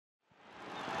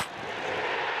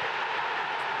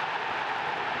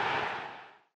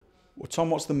Tom,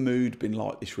 what's the mood been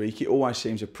like this week? It always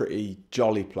seems a pretty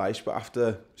jolly place, but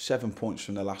after 7 points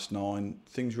from the last 9,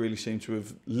 things really seem to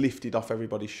have lifted off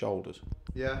everybody's shoulders.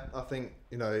 Yeah, I think,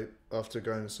 after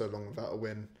going so long without a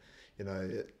win,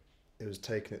 it was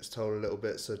taking its toll a little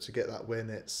bit. So to get that win,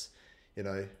 it's,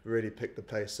 really picked the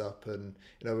place up. And,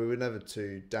 we were never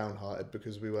too downhearted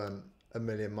because we weren't a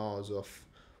million miles off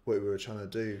what we were trying to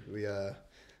do.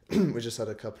 We just had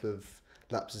a couple of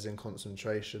lapses in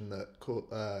concentration that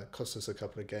cost us a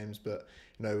couple of games, but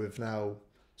we've now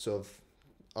sort of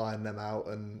ironed them out,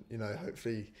 and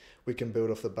hopefully we can build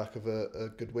off the back of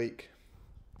a good week.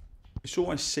 It's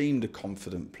always seemed a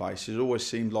confident place. It always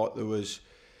seemed like there was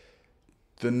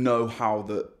the know-how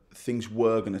that things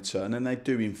were going to turn, and they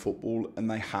do in football,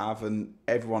 and they have, and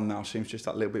everyone now seems just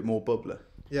that little bit more bubbly.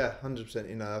 Yeah,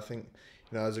 100%. I think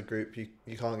as a group you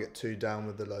can't get too down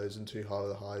with the lows and too high with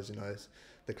the highs. It's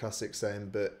the classic saying,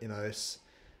 but it's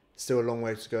still a long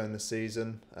way to go in the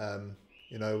season.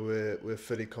 We're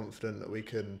fully confident that we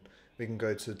can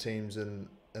go to teams and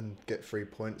get 3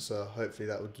 points. So hopefully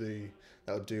that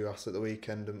will do us at the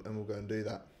weekend, and we'll go and do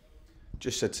that.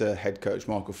 Just said to head coach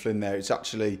Michael Flynn there, it's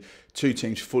actually two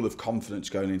teams full of confidence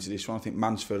going into this one. I think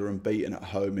Mansfield are unbeaten at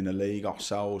home in the league,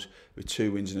 ourselves with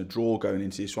 2 wins and a draw going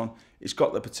into this one. It's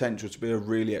got the potential to be a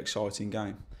really exciting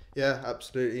game. Yeah,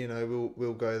 absolutely.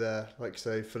 We'll go there, like you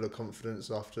say, full of confidence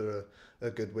after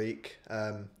a good week.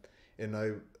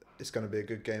 It's going to be a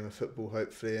good game of football,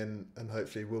 hopefully, and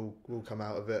hopefully we'll come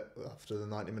out of it after the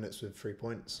 90 minutes with 3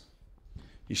 points.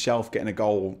 Yourself getting a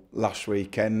goal last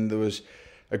weekend, there was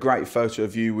a great photo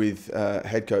of you with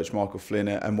head coach Michael Flynn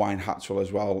and Wayne Hatswell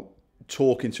as well,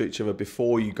 talking to each other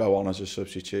before you go on as a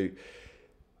substitute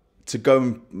to go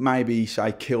and maybe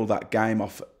say kill that game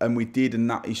off, and we did, and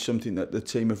that is something that the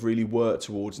team have really worked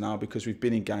towards now, because we've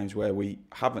been in games where we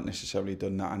haven't necessarily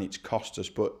done that and it's cost us,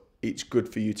 but it's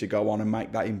good for you to go on and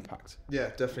make that impact. Yeah,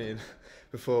 definitely.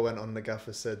 Before I went on, the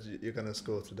gaffer said you're going to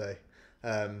score today.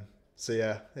 So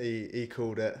yeah, he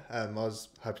called it. I was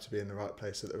happy to be in the right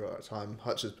place at the right time.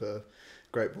 Hutch has put a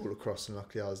great ball across, and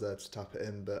luckily I was there to tap it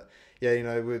in. But yeah,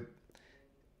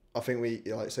 I think we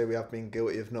have been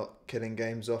guilty of not killing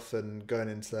games off, and going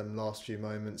into them last few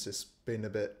moments, it's been a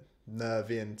bit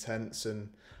nervy and tense, and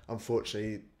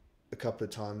unfortunately a couple of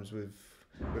times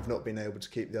we've not been able to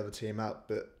keep the other team out.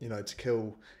 But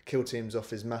to kill teams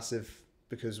off is massive,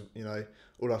 because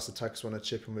all us attackers want to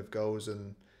chip in with goals,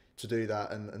 and to do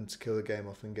that and to kill the game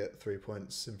off and get 3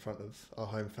 points in front of our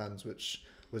home fans, which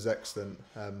was excellent.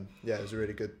 It was a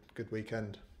really good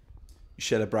weekend. You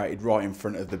celebrated right in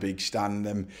front of the big stand,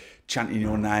 them chanting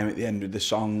your name at the end of the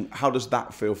song. How does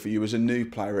that feel for you as a new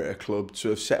player at a club to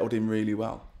have settled in really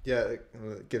well? Yeah,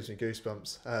 it gives me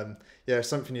goosebumps. It's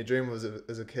something you dream of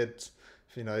as a kid,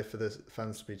 for the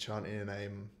fans to be chanting your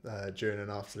name during and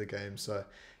after the game. So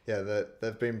yeah,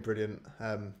 they've been brilliant.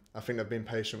 I think they've been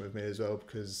patient with me as well,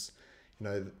 because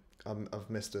I've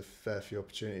missed a fair few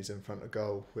opportunities in front of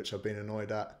goal, which I've been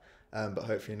annoyed at. But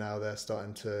hopefully now they're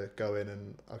starting to go in,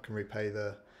 and I can repay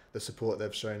the support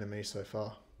they've shown in me so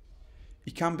far.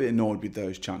 You can be annoyed with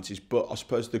those chances, but I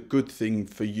suppose the good thing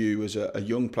for you as a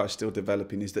young player still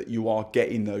developing is that you are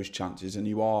getting those chances and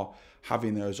you are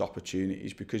having those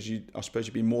opportunities, because I suppose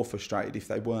you'd be more frustrated if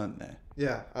they weren't there.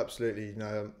 Yeah, absolutely.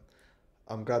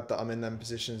 I'm glad that I'm in them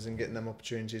positions and getting them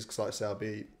opportunities, because like I say, I'll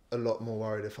be a lot more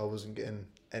worried if I wasn't getting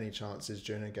any chances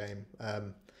during a game.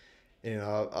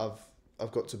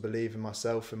 I've got to believe in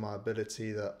myself, in my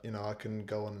ability, that I can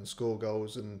go on and score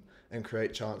goals and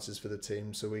create chances for the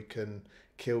team, so we can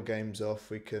kill games off.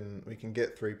 We can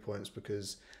get 3 points,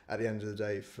 because at the end of the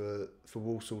day, for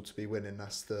Walsall to be winning,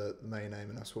 that's the main aim,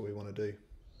 and that's what we want to do.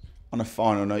 On a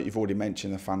final note, you've already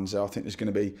mentioned the fans there. I think there's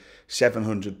going to be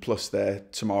 700 plus there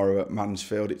tomorrow at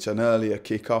Mansfield. It's an earlier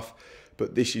kick-off,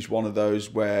 but this is one of those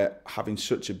where having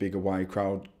such a big away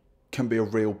crowd can be a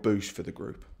real boost for the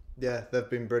group. Yeah, they've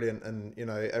been brilliant, and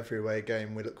every away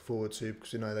game we look forward to,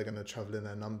 because they're going to travel in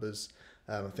their numbers.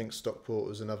 I think Stockport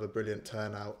was another brilliant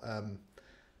turnout, and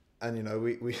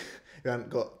we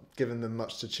haven't given them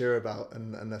much to cheer about,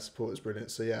 and their support is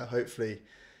brilliant. So yeah, hopefully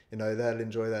they'll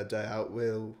enjoy their day out.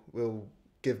 We'll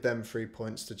give them 3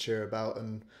 points to cheer about,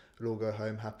 and we'll all go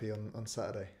home happy on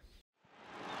Saturday.